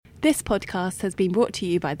This podcast has been brought to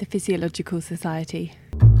you by the Physiological Society.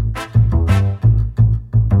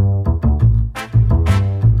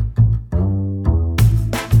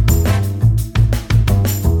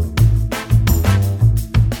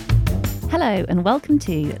 Hello and welcome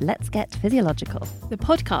to Let's Get Physiological, The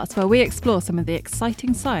podcast where we explore some of the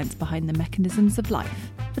exciting science behind the mechanisms of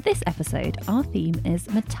life. For this episode, our theme is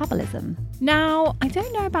metabolism. Now, I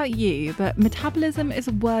don't know about you, but metabolism is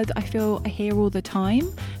a word I feel I hear all the time,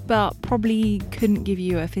 but probably couldn't give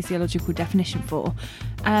you a physiological definition for.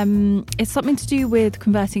 It's something to do with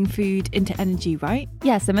converting food into energy, right?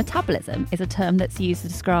 Yeah, so metabolism is a term that's used to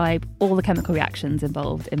describe all the chemical reactions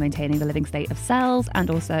involved in maintaining the living state of cells and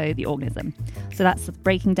also the organism. So that's the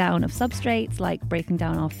breaking down of substrates, like breaking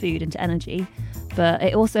down our food into energy, but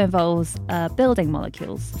it also involves building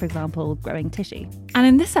molecules, for example, growing tissue. And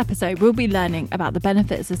in this episode, we'll be learning about the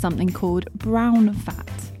benefits of something called brown fat.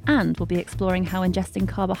 And we'll be exploring how ingesting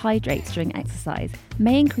carbohydrates during exercise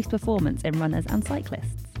may increase performance in runners and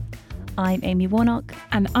cyclists. I'm Amy Warnock.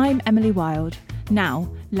 And I'm Emily Wild.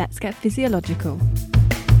 Now, let's get physiological.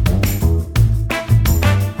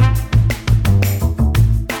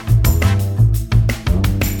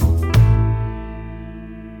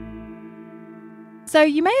 So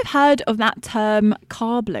you may have heard of that term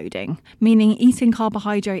carb loading, meaning eating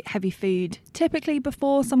carbohydrate-heavy food, typically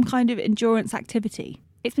before some kind of endurance activity.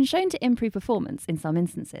 It's been shown to improve performance in some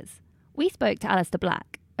instances. We spoke to Alistair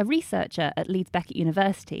Black, a researcher at Leeds Beckett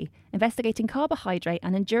University, investigating carbohydrate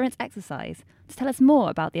and endurance exercise, to tell us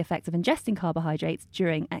more about the effects of ingesting carbohydrates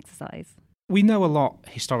during exercise. We know a lot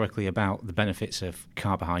historically about the benefits of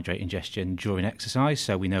carbohydrate ingestion during exercise.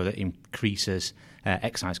 So we know that it increases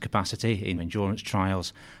exercise capacity in endurance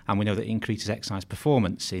trials, and we know that it increases exercise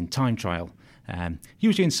performance in time trial.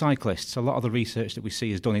 Usually in cyclists, a lot of the research that we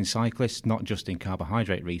see is done in cyclists, not just in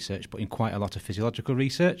carbohydrate research, but in quite a lot of physiological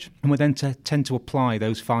research. And we then tend to apply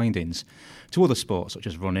those findings to other sports, such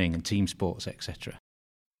as running and team sports, etc.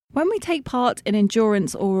 When we take part in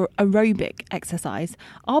endurance or aerobic exercise,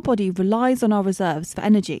 our body relies on our reserves for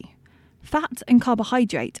energy. Fat and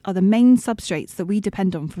carbohydrate are the main substrates that we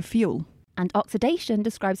depend on for fuel. And oxidation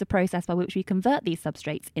describes a process by which we convert these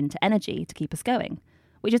substrates into energy to keep us going,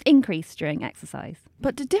 which is increased during exercise.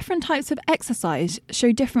 But do different types of exercise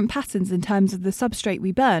show different patterns in terms of the substrate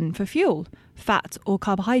we burn for fuel, fat or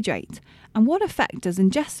carbohydrate? And what effect does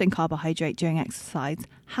ingesting carbohydrate during exercise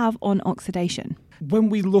have on oxidation? When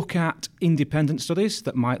we look at independent studies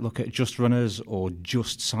that might look at just runners or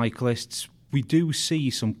just cyclists, we do see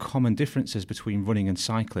some common differences between running and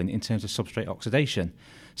cycling in terms of substrate oxidation.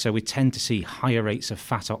 So we tend to see higher rates of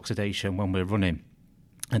fat oxidation when we're running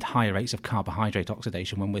and higher rates of carbohydrate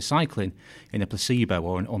oxidation when we're cycling in a placebo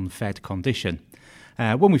or an unfed condition.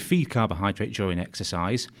 When we feed carbohydrate during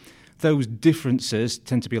exercise, those differences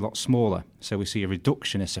tend to be a lot smaller. So we see a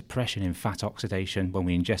reduction, a suppression in fat oxidation when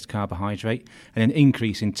we ingest carbohydrate, and an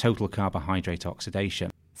increase in total carbohydrate oxidation.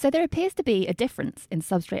 So there appears to be a difference in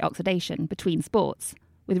substrate oxidation between sports,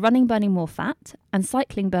 with running burning more fat and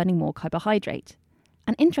cycling burning more carbohydrate.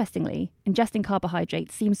 And interestingly, ingesting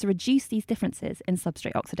carbohydrate seems to reduce these differences in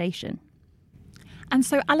substrate oxidation. And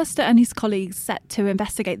so Alistair and his colleagues set to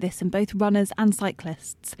investigate this in both runners and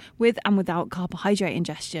cyclists, with and without carbohydrate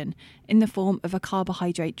ingestion, in the form of a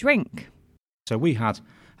carbohydrate drink. So we had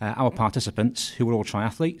our participants who were all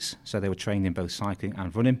triathletes, so they were trained in both cycling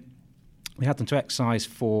and running. We had them to exercise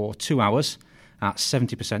for 2 hours at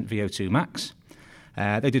 70% VO2 max.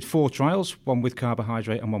 They did 4 trials, one with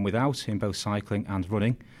carbohydrate and one without, in both cycling and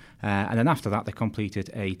running. And then after that, they completed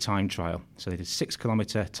a time trial. So they did a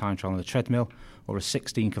 6-kilometre time trial on the treadmill or a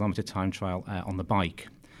 16-kilometre time trial on the bike.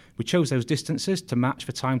 We chose those distances to match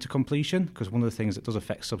for time to completion, because one of the things that does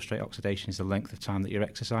affect substrate oxidation is the length of time that you're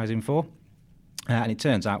exercising for. And it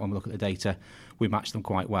turns out, when we look at the data, we matched them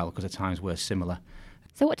quite well because the times were similar.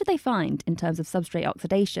 So what did they find in terms of substrate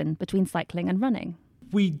oxidation between cycling and running?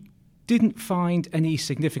 We didn't find any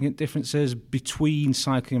significant differences between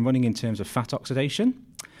cycling and running in terms of fat oxidation.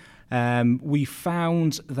 We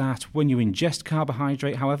found that when you ingest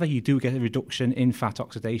carbohydrate, however, you do get a reduction in fat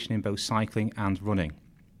oxidation in both cycling and running.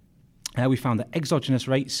 We found that exogenous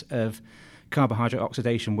rates of carbohydrate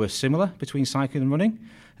oxidation were similar between cycling and running,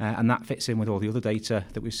 and that fits in with all the other data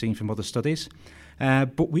that we've seen from other studies.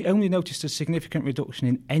 But we only noticed a significant reduction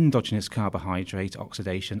in endogenous carbohydrate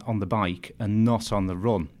oxidation on the bike and not on the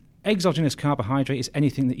run. Exogenous carbohydrate is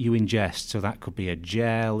anything that you ingest, so that could be a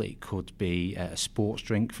gel, it could be a sports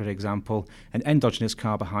drink, for example. And endogenous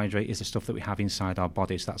carbohydrate is the stuff that we have inside our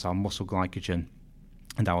bodies. That's our muscle glycogen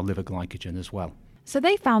and our liver glycogen as well. So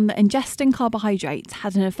they found that ingesting carbohydrates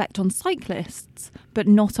had an effect on cyclists, but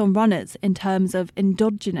not on runners in terms of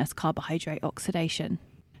endogenous carbohydrate oxidation.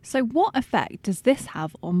 So what effect does this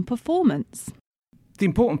have on performance? The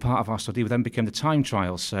important part of our study then became the time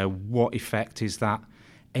trials. So what effect is that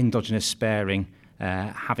endogenous sparing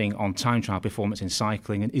having on time trial performance in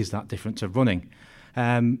cycling, and is that different to running?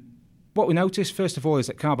 What we noticed, first of all, is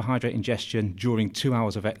that carbohydrate ingestion during 2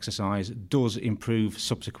 hours of exercise does improve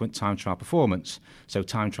subsequent time trial performance. So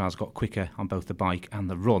time trials got quicker on both the bike and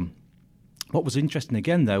the run. What was interesting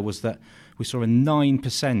again, though, was that we saw a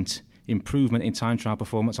 9% improvement in time trial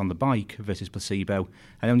performance on the bike versus placebo,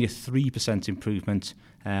 and only a 3% improvement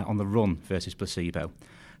on the run versus placebo.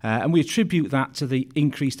 And we attribute that to the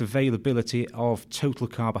increased availability of total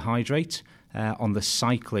carbohydrate on the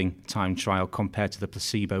cycling time trial compared to the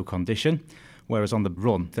placebo condition, whereas on the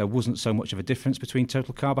run there wasn't so much of a difference between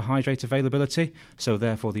total carbohydrate availability, so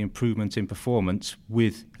therefore the improvement in performance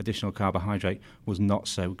with additional carbohydrate was not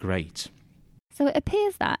so great. So it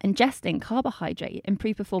appears that ingesting carbohydrate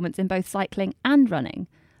improved performance in both cycling and running,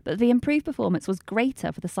 but the improved performance was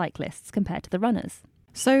greater for the cyclists compared to the runners.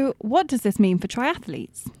 So what does this mean for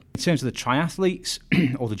triathletes? In terms of the triathletes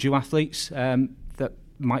or the duathletes that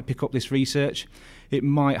might pick up this research, it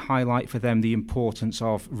might highlight for them the importance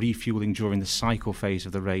of refuelling during the cycle phase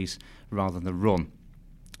of the race rather than the run.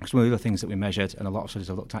 Because one of the other things that we measured, and a lot of studies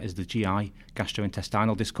have looked at, is the GI,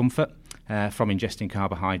 gastrointestinal discomfort, from ingesting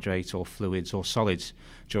carbohydrate or fluids or solids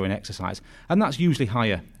during exercise. And that's usually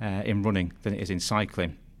higher in running than it is in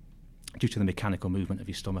cycling, due to the mechanical movement of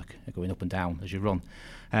your stomach going up and down as you run.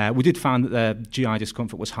 We did find that the GI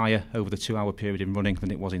discomfort was higher over the 2 hour period in running than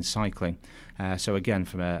it was in cycling. So again,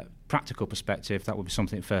 from a practical perspective, that would be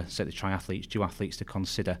something for, say, the triathletes, duathletes to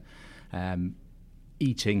consider.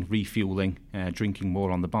 Eating, refuelling, drinking more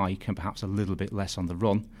on the bike and perhaps a little bit less on the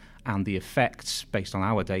run. And the effects, based on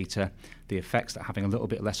our data, the effects that having a little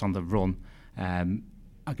bit less on the run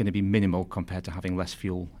are going to be minimal compared to having less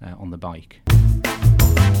fuel on the bike.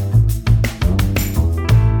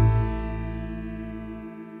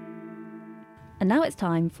 And now it's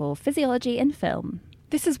time for Physiology in Film.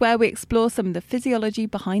 This is where we explore some of the physiology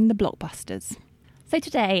behind the blockbusters. So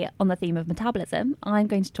today, on the theme of metabolism, I'm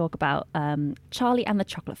going to talk about Charlie and the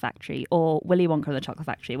Chocolate Factory, or Willy Wonka and the Chocolate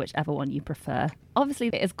Factory, whichever one you prefer. Obviously,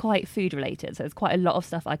 it is quite food related, so there's quite a lot of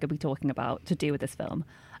stuff I could be talking about to do with this film.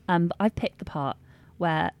 But I've picked the part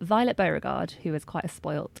where Violet Beauregarde, who is quite a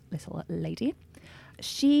spoilt little lady,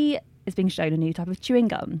 she is being shown a new type of chewing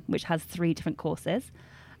gum, which has 3 different courses.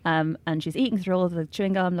 And she's eating through all of the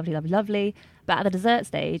chewing gum, lovely, lovely, lovely. But at the dessert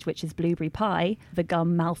stage, which is blueberry pie, the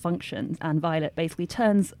gum malfunctions and Violet basically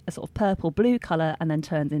turns a sort of purple-blue colour and then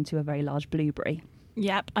turns into a very large blueberry.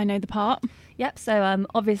 Yep, I know the part. Yep, so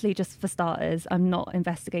obviously, just for starters, I'm not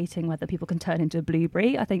investigating whether people can turn into a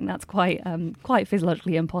blueberry. I think that's quite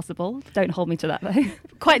physiologically impossible. Don't hold me to that, though.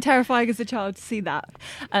 Quite terrifying as a child to see that.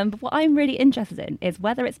 But what I'm really interested in is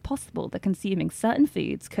whether it's possible that consuming certain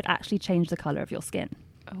foods could actually change the colour of your skin.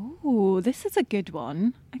 Oh, this is a good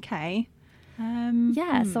one. Okay.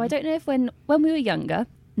 So I don't know if when we were younger,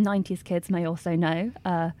 90s kids may also know,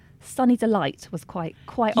 Sunny Delight was quite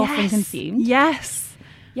often consumed. Yes.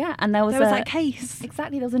 Yeah, and there was that case.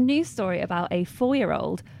 Exactly, there was a news story about a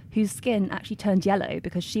 4-year-old whose skin actually turned yellow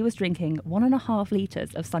because she was drinking 1.5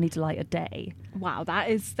 litres of Sunny Delight a day. Wow, that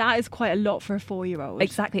is quite a lot for a 4-year-old.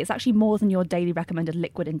 Exactly, it's actually more than your daily recommended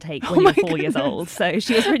liquid intake when you're 4 years old. So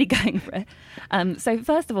she was really going for it. So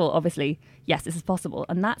first of all, obviously, yes, this is possible,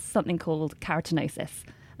 and that's something called keratinosis.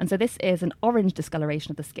 And so this is an orange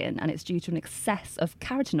discoloration of the skin, and it's due to an excess of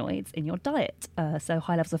carotenoids in your diet. So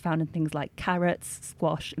high levels are found in things like carrots,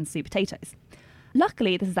 squash, and sweet potatoes.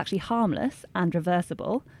 Luckily, this is actually harmless and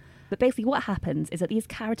reversible. But basically what happens is that these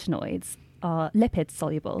carotenoids are lipid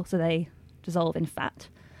soluble, so they dissolve in fat,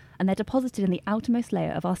 and they're deposited in the outermost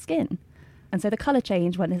layer of our skin. And so the colour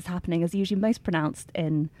change when this is happening is usually most pronounced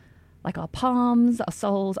in like our palms, our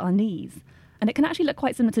soles, our knees. And it can actually look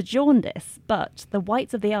quite similar to jaundice, but the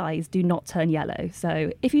whites of the eyes do not turn yellow.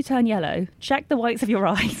 So if you turn yellow, check the whites of your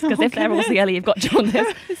eyes, because if they're also yellow, you've got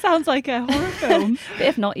jaundice. It sounds like a horror film. But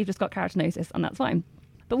if not, you've just got keratinosis, and that's fine.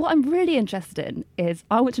 But what I'm really interested in is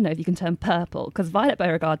I want to know if you can turn purple, because Violet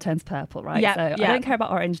Beauregarde turns purple, right? Yeah, so I don't care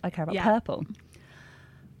about orange, I care about purple.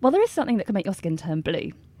 Well, there is something that can make your skin turn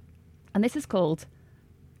blue. And this is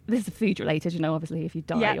food related, obviously if you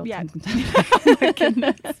die, your skin can turn blue. Oh my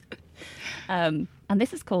goodness. And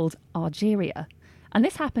this is called argyria. And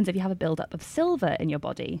this happens if you have a buildup of silver in your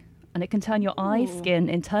body. And it can turn your eyes, skin,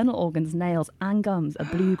 internal organs, nails, and gums a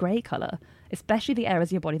blue-grey colour, especially the areas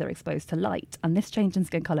of your body that are exposed to light. And this change in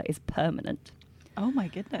skin colour is permanent. Oh my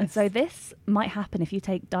goodness. And so this might happen if you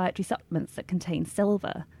take dietary supplements that contain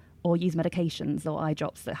silver or use medications or eye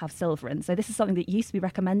drops that have silver in. So this is something that used to be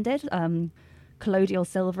recommended. Colloidal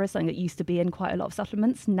silver is something that used to be in quite a lot of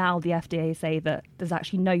supplements. Now the FDA say that there's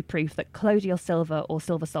actually no proof that colloidal silver or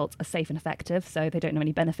silver salts are safe and effective, so they don't know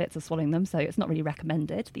any benefits of swallowing them, so it's not really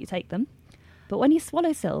recommended that you take them. But when you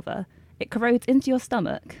swallow silver, it corrodes into your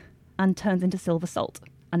stomach and turns into silver salt.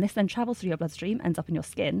 And this then travels through your bloodstream, ends up in your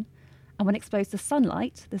skin. And when exposed to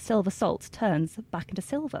sunlight, the silver salt turns back into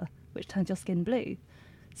silver, which turns your skin blue.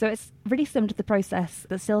 So it's really similar to the process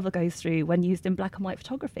that silver goes through when used in black and white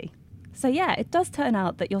photography. So yeah, it does turn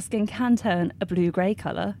out that your skin can turn a blue-grey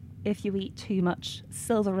colour if you eat too much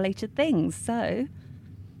silver-related things. So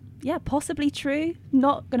yeah, possibly true.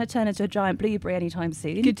 Not going to turn into a giant blueberry anytime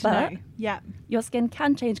soon. Good to know. Yeah. Your skin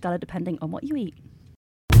can change colour depending on what you eat.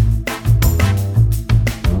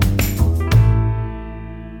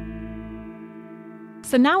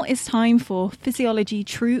 So now it's time for Physiology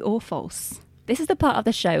True or False. This is the part of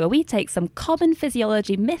the show where we take some common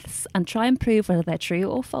physiology myths and try and prove whether they're true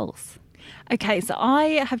or false. Okay, so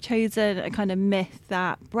I have chosen a kind of myth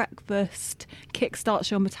that breakfast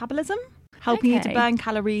kickstarts your metabolism, helping you to burn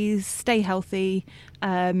calories, stay healthy,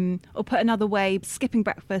 or put another way, skipping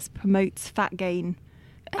breakfast promotes fat gain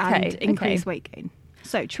and increased weight gain.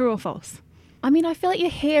 So true or false? I mean, I feel like you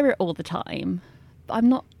hear it all the time, but I'm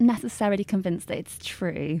not necessarily convinced that it's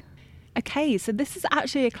true. Okay, so this is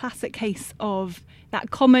actually a classic case of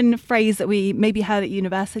that common phrase that we maybe heard at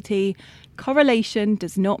university: correlation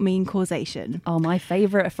does not mean causation. Oh, my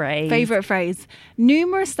favourite phrase. Favourite phrase.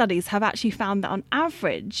 Numerous studies have actually found that on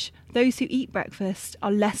average, those who eat breakfast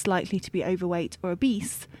are less likely to be overweight or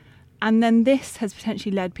obese. And then this has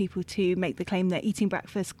potentially led people to make the claim that eating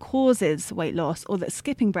breakfast causes weight loss or that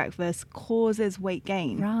skipping breakfast causes weight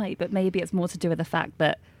gain. Right, but maybe it's more to do with the fact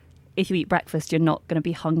that if you eat breakfast, you're not going to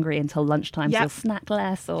be hungry until lunchtime, so you'll snack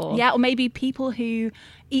less. Or maybe people who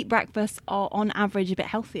eat breakfast are on average a bit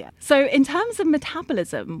healthier. So in terms of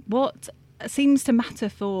metabolism, what seems to matter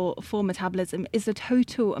for metabolism is the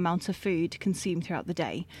total amount of food consumed throughout the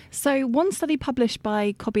day. So one study published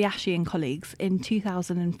by Kobayashi and colleagues in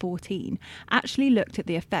 2014 actually looked at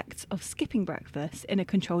the effects of skipping breakfast in a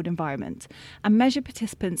controlled environment and measured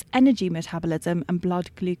participants' energy metabolism and blood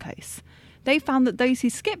glucose. They found that those who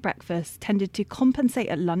skipped breakfast tended to compensate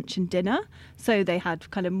at lunch and dinner. So they had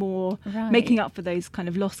kind of more making up for those kind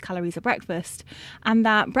of lost calories at breakfast. And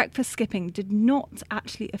that breakfast skipping did not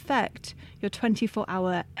actually affect your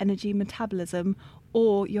 24-hour energy metabolism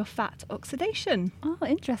or your fat oxidation. Oh,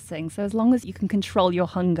 interesting. So as long as you can control your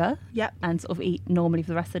hunger and sort of eat normally for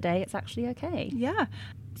the rest of the day, it's actually okay. Yeah.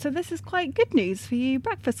 So this is quite good news for you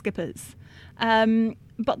breakfast skippers.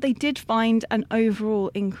 But they did find an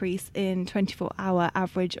overall increase in 24-hour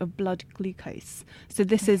average of blood glucose. So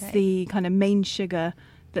this is the kind of main sugar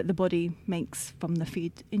that the body makes from the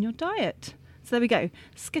food in your diet. So there we go.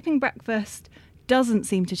 Skipping breakfast doesn't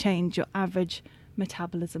seem to change your average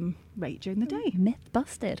metabolism rate during the day. Myth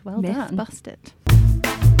busted. Well done. Myth busted.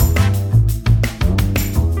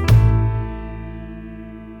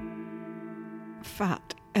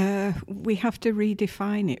 Fat. We have to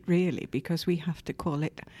redefine it really, because we have to call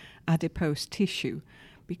it adipose tissue,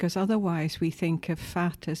 because otherwise we think of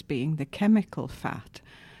fat as being the chemical fat,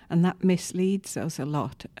 and that misleads us a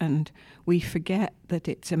lot, and we forget that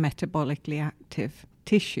it's a metabolically active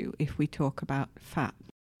tissue if we talk about fat.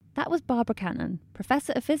 That was Barbara Cannon,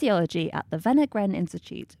 Professor of Physiology at the Wenner-Gren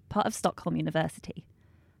Institute, part of Stockholm University.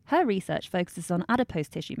 Her research focuses on adipose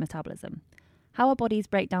tissue metabolism, how our bodies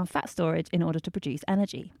break down fat storage in order to produce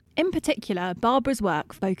energy. In particular, Barbara's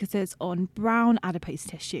work focuses on brown adipose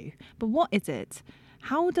tissue. But what is it?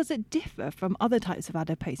 How does it differ from other types of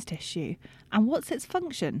adipose tissue? And what's its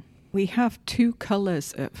function? We have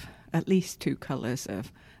at least two colours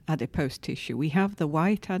of adipose tissue. We have the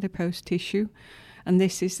white adipose tissue, and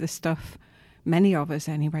this is the stuff many of us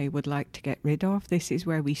anyway would like to get rid of. This is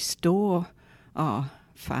where we store our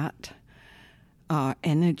fat, our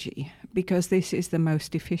energy, because this is the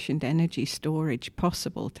most efficient energy storage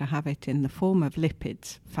possible, to have it in the form of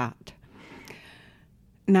lipids, fat.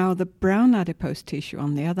 Now, the brown adipose tissue,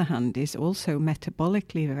 on the other hand, is also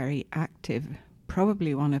metabolically very active,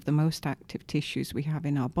 probably one of the most active tissues we have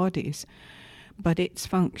in our bodies, but its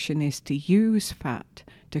function is to use fat,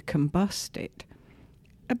 to combust it.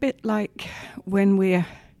 A bit like when we're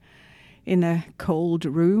in a cold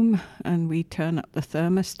room and we turn up the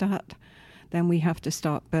thermostat, then we have to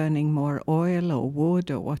start burning more oil or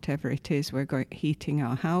wood or whatever it is we're heating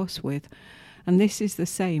our house with. And this is the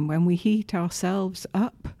same. When we heat ourselves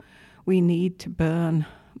up, we need to burn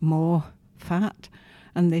more fat,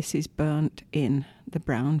 and this is burnt in the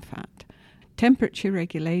brown fat. Temperature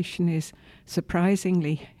regulation is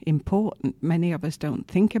surprisingly important. Many of us don't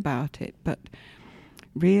think about it, but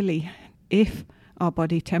really, if our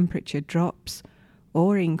body temperature drops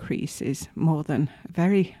or increases more than a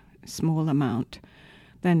very small amount,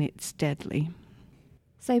 then it's deadly.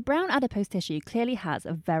 So brown adipose tissue clearly has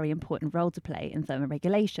a very important role to play in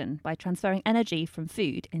thermoregulation by transferring energy from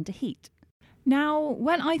food into heat. Now,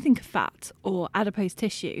 when I think of fat or adipose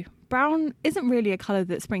tissue, brown isn't really a colour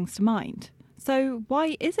that springs to mind. So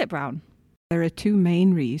why is it brown? There are two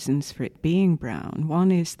main reasons for it being brown.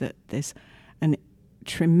 One is that there's a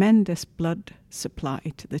tremendous blood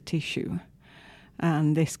supply to the tissue,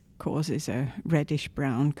 and this causes a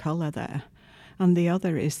reddish-brown colour there. And the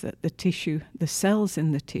other is that the tissue, the cells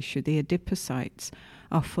in the tissue, the adipocytes,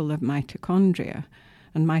 are full of mitochondria.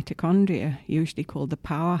 And mitochondria, usually called the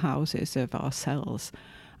powerhouses of our cells,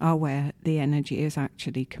 are where the energy is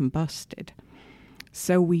actually combusted.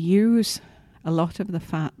 So we use a lot of the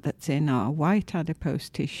fat that's in our white adipose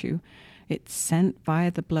tissue. It's sent via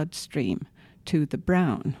the bloodstream to the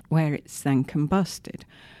brown, where it's then combusted.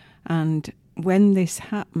 And when this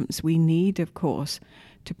happens, we need, of course,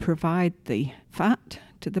 to provide the fat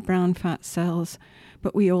to the brown fat cells,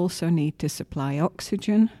 but we also need to supply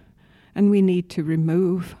oxygen, and we need to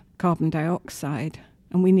remove carbon dioxide,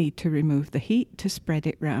 and we need to remove the heat to spread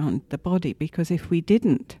it round the body, because if we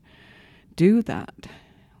didn't do that,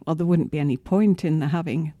 well, there wouldn't be any point in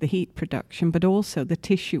having the heat production, but also the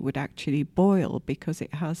tissue would actually boil because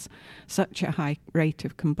it has such a high rate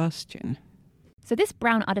of combustion. So this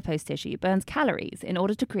brown adipose tissue burns calories in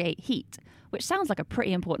order to create heat, which sounds like a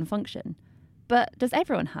pretty important function. But does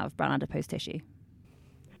everyone have brown adipose tissue?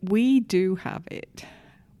 We do have it.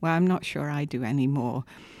 Well, I'm not sure I do anymore,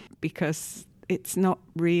 because it's not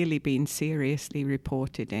really been seriously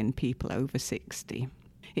reported in people over 60.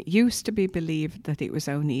 It used to be believed that it was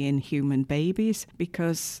only in human babies,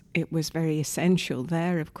 because it was very essential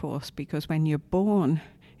there, of course, because when you're born,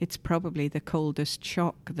 it's probably the coldest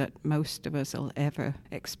shock that most of us will ever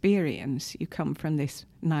experience. You come from this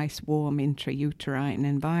nice, warm, intrauterine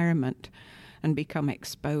environment and become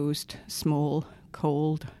exposed, small,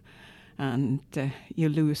 cold, and you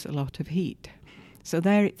lose a lot of heat. So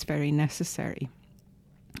there it's very necessary.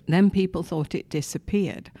 Then people thought it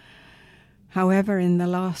disappeared. However, in the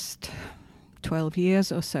last 12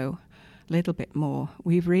 years or so, a little bit more,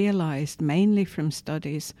 we've realized, mainly from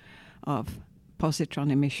studies of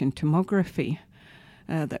positron emission tomography,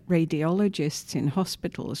 that radiologists in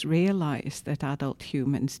hospitals realized that adult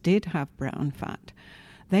humans did have brown fat.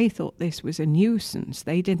 They thought this was a nuisance.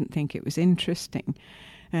 They didn't think it was interesting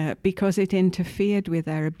because it interfered with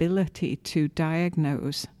their ability to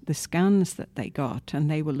diagnose the scans that they got, and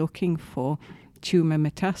they were looking for tumour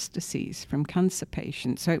metastases from cancer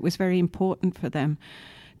patients. So it was very important for them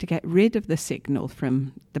to get rid of the signal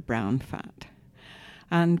from the brown fat.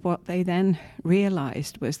 And what they then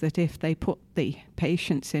realized was that if they put the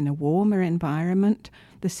patients in a warmer environment,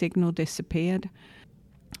 the signal disappeared.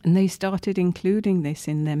 And they started including this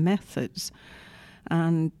in their methods.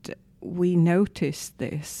 And we noticed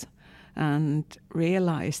this and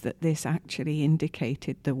realized that this actually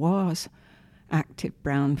indicated there was active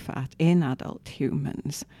brown fat in adult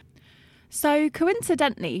humans. So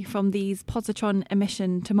coincidentally, from these positron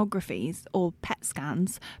emission tomographies, or PET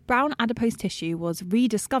scans, brown adipose tissue was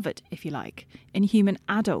rediscovered, if you like, in human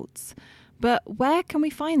adults. But where can we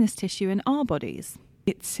find this tissue in our bodies?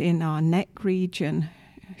 It's in our neck region,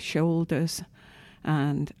 shoulders,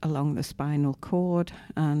 and along the spinal cord,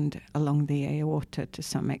 and along the aorta to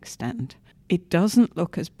some extent. It doesn't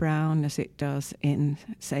look as brown as it does in,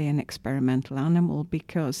 say, an experimental animal,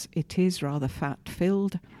 because it is rather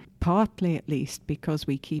fat-filled. Partly at least because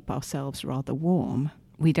we keep ourselves rather warm.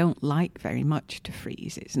 We don't like very much to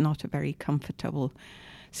freeze. It's not a very comfortable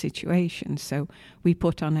situation. So we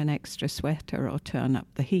put on an extra sweater or turn up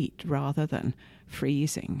the heat rather than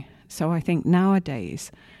freezing. So I think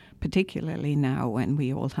nowadays, particularly now when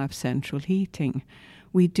we all have central heating,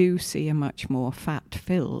 we do see a much more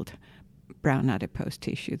fat-filled brown adipose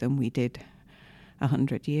tissue than we did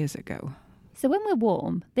 100 years ago. So when we're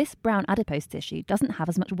warm, this brown adipose tissue doesn't have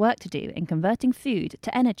as much work to do in converting food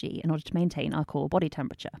to energy in order to maintain our core body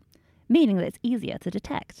temperature, meaning that it's easier to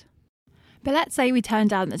detect. But let's say we turn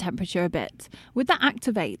down the temperature a bit. Would that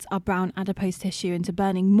activate our brown adipose tissue into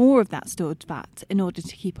burning more of that stored fat in order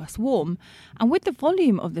to keep us warm? And would the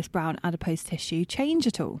volume of this brown adipose tissue change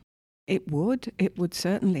at all? It would. It would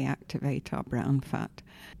certainly activate our brown fat.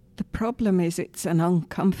 The problem is it's an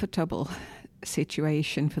uncomfortable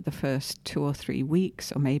situation for the first 2 or 3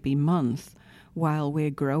 weeks or maybe month while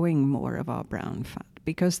we're growing more of our brown fat,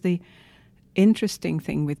 because the interesting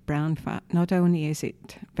thing with brown fat, not only is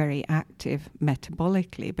it very active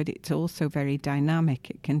metabolically, but it's also very dynamic.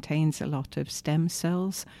 It contains a lot of stem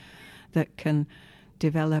cells that can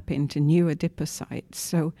develop into new adipocytes.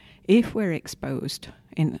 So if we're exposed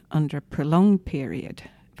under a prolonged period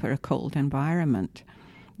for a cold environment,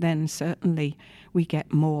 then certainly we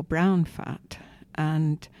get more brown fat,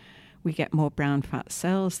 and we get more brown fat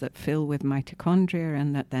cells that fill with mitochondria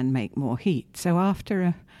and that then make more heat. So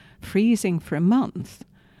after freezing for a month,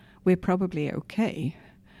 we're probably okay.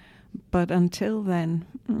 But until then,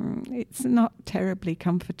 it's not terribly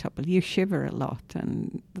comfortable. You shiver a lot,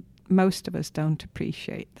 and most of us don't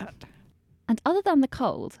appreciate that. And other than the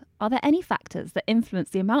cold, are there any factors that influence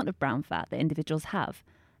the amount of brown fat that individuals have?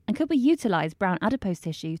 And could we utilise brown adipose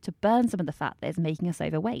tissue to burn some of the fat that is making us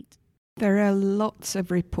overweight? There are lots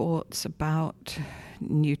of reports about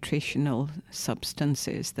nutritional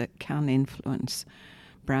substances that can influence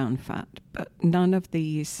brown fat, but none of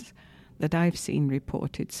these that I've seen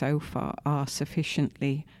reported so far are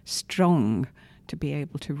sufficiently strong to be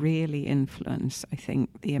able to really influence, I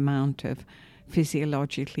think, the amount of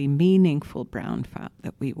physiologically meaningful brown fat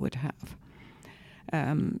that we would have.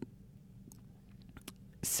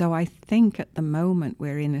 So I think at the moment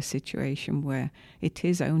we're in a situation where it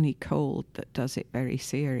is only cold that does it very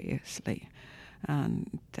seriously.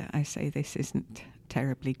 And I say this isn't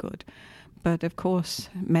terribly good. But of course,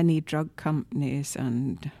 many drug companies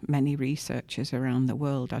and many researchers around the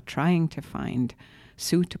world are trying to find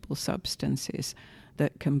suitable substances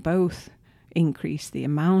that can both increase the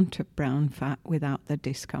amount of brown fat without the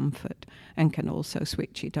discomfort and can also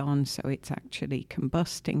switch it on so it's actually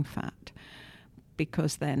combusting fat,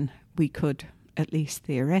 because then we could, at least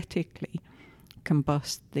theoretically,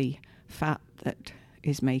 combust the fat that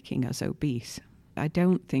is making us obese. I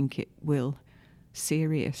don't think it will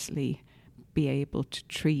seriously be able to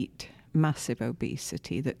treat massive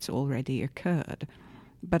obesity that's already occurred.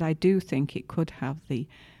 But I do think it could have the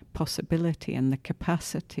possibility and the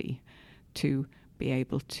capacity to be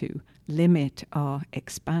able to limit our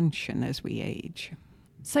expansion as we age.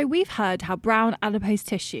 So we've heard how brown adipose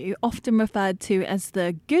tissue, often referred to as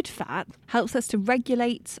the good fat, helps us to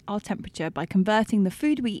regulate our temperature by converting the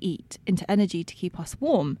food we eat into energy to keep us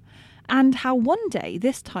warm, and how one day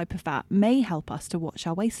this type of fat may help us to watch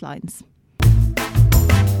our waistlines.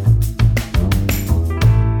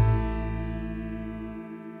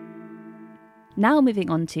 Now moving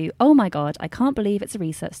on to, oh my God, I can't believe it's a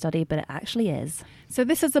research study, but it actually is. So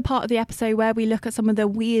this is the part of the episode where we look at some of the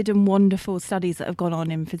weird and wonderful studies that have gone on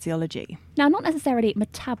in physiology. Now, not necessarily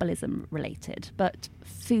metabolism related, but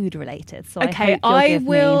food related. So okay, I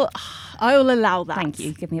will allow that. Thank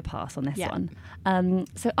you. Give me a pass on this one.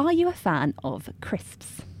 So are you a fan of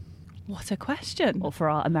crisps? What a question. Or for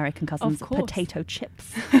our American cousins, Of course. potato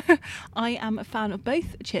chips. I am a fan of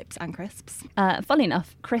both chips and crisps. Funnily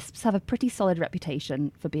enough, crisps have a pretty solid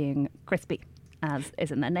reputation for being crispy, as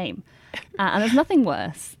is in their name. And there's nothing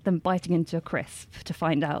worse than biting into a crisp to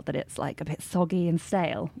find out that it's like a bit soggy and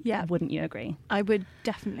stale. Yeah. Wouldn't you agree? I would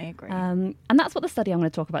definitely agree. And that's what the study I'm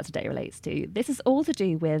going to talk about today relates to. This is all to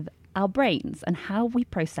do with our brains and how we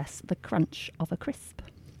process the crunch of a crisp.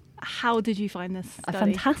 How did you find this study?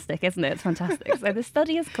 Fantastic, isn't it? It's fantastic. So the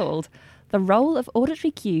study is called The Role of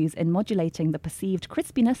Auditory Cues in Modulating the Perceived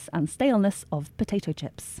Crispiness and Staleness of Potato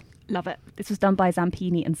Chips. Love it. This was done by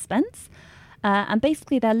Zampini and Spence. And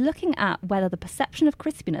basically they're looking at whether the perception of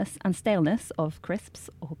crispiness and staleness of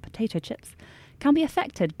crisps or potato chips can be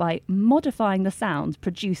affected by modifying the sound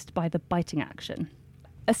produced by the biting action.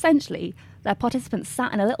 Essentially, their participants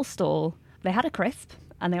sat in a little stall, they had a crisp,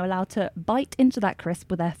 and they were allowed to bite into that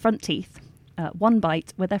crisp with their front teeth, one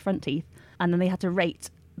bite with their front teeth, and then they had to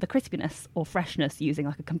rate the crispiness or freshness using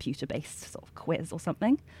like a computer-based sort of quiz or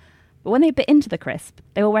something. But when they bit into the crisp,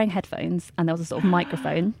 they were wearing headphones, and there was a sort of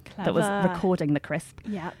microphone that was recording the crisp.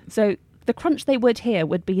 Yeah. So the crunch they would hear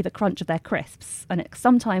would be the crunch of their crisps, and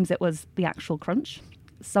sometimes it was the actual crunch,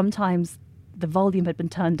 sometimes the volume had been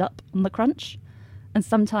turned up on the crunch, and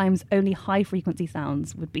sometimes only high-frequency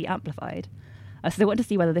sounds would be amplified. So they wanted to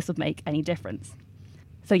see whether this would make any difference.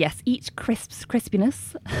 So yes, each crisp's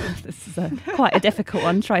crispiness, this is quite a difficult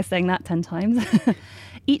one, try saying that 10 times.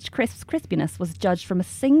 Each crisp's crispiness was judged from a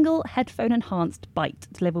single headphone-enhanced bite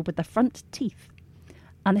delivered with the front teeth.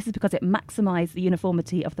 And this is because it maximised the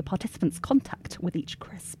uniformity of the participants' contact with each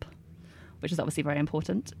crisp, which is obviously very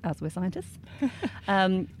important, as we're scientists.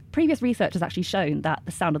 Previous research has actually shown that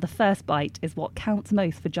the sound of the first bite is what counts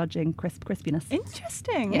most for judging crisp crispiness.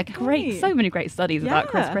 Interesting. Yeah, great. So many great studies about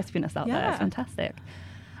crisp crispiness out there. It's fantastic.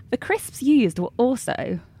 The crisps used were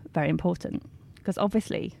also very important because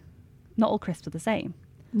obviously not all crisps are the same.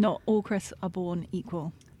 Not all crisps are born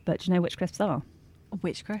equal. But do you know which crisps are?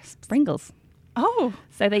 Which crisps? Pringles. Oh,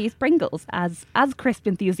 So they use Pringles as crisp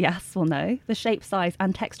enthusiasts will know, the shape, size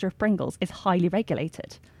and texture of Pringles is highly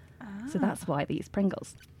regulated. So that's why they use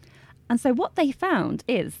Pringles. And so what they found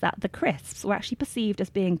is that the crisps were actually perceived as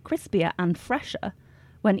being crispier and fresher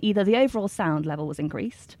when either the overall sound level was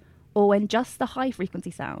increased or when just the high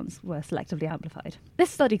frequency sounds were selectively amplified. This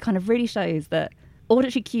study kind of really shows that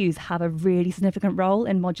auditory cues have a really significant role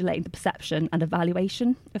in modulating the perception and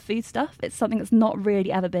evaluation of food stuff. It's something that's not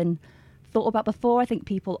really ever been thought about before. I think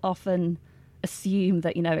people often assume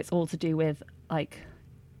that, it's all to do with like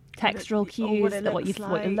textural cues, what it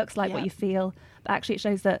looks like, what you feel. But actually it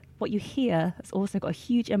shows that what you hear has also got a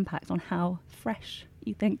huge impact on how fresh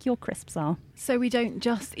you think your crisps are. so we don't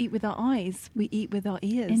just eat with our eyes, we eat with our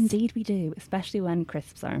ears. Indeed we do, especially when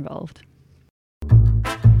crisps are involved.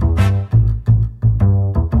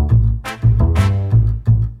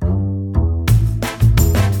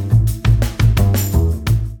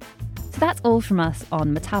 So that's all from us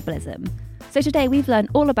on metabolism. So today we've learned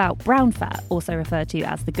all about brown fat, also referred to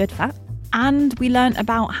as the good fat. And we learnt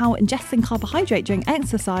about how ingesting carbohydrate during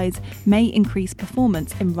exercise may increase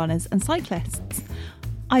performance in runners and cyclists.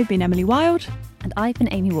 I've been Emily Wild. And I've been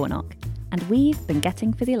Amy Warnock. And we've been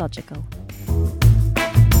getting physiological.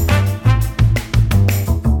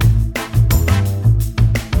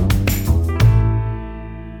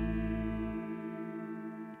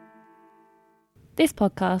 This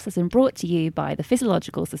podcast has been brought to you by the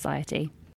Physiological Society.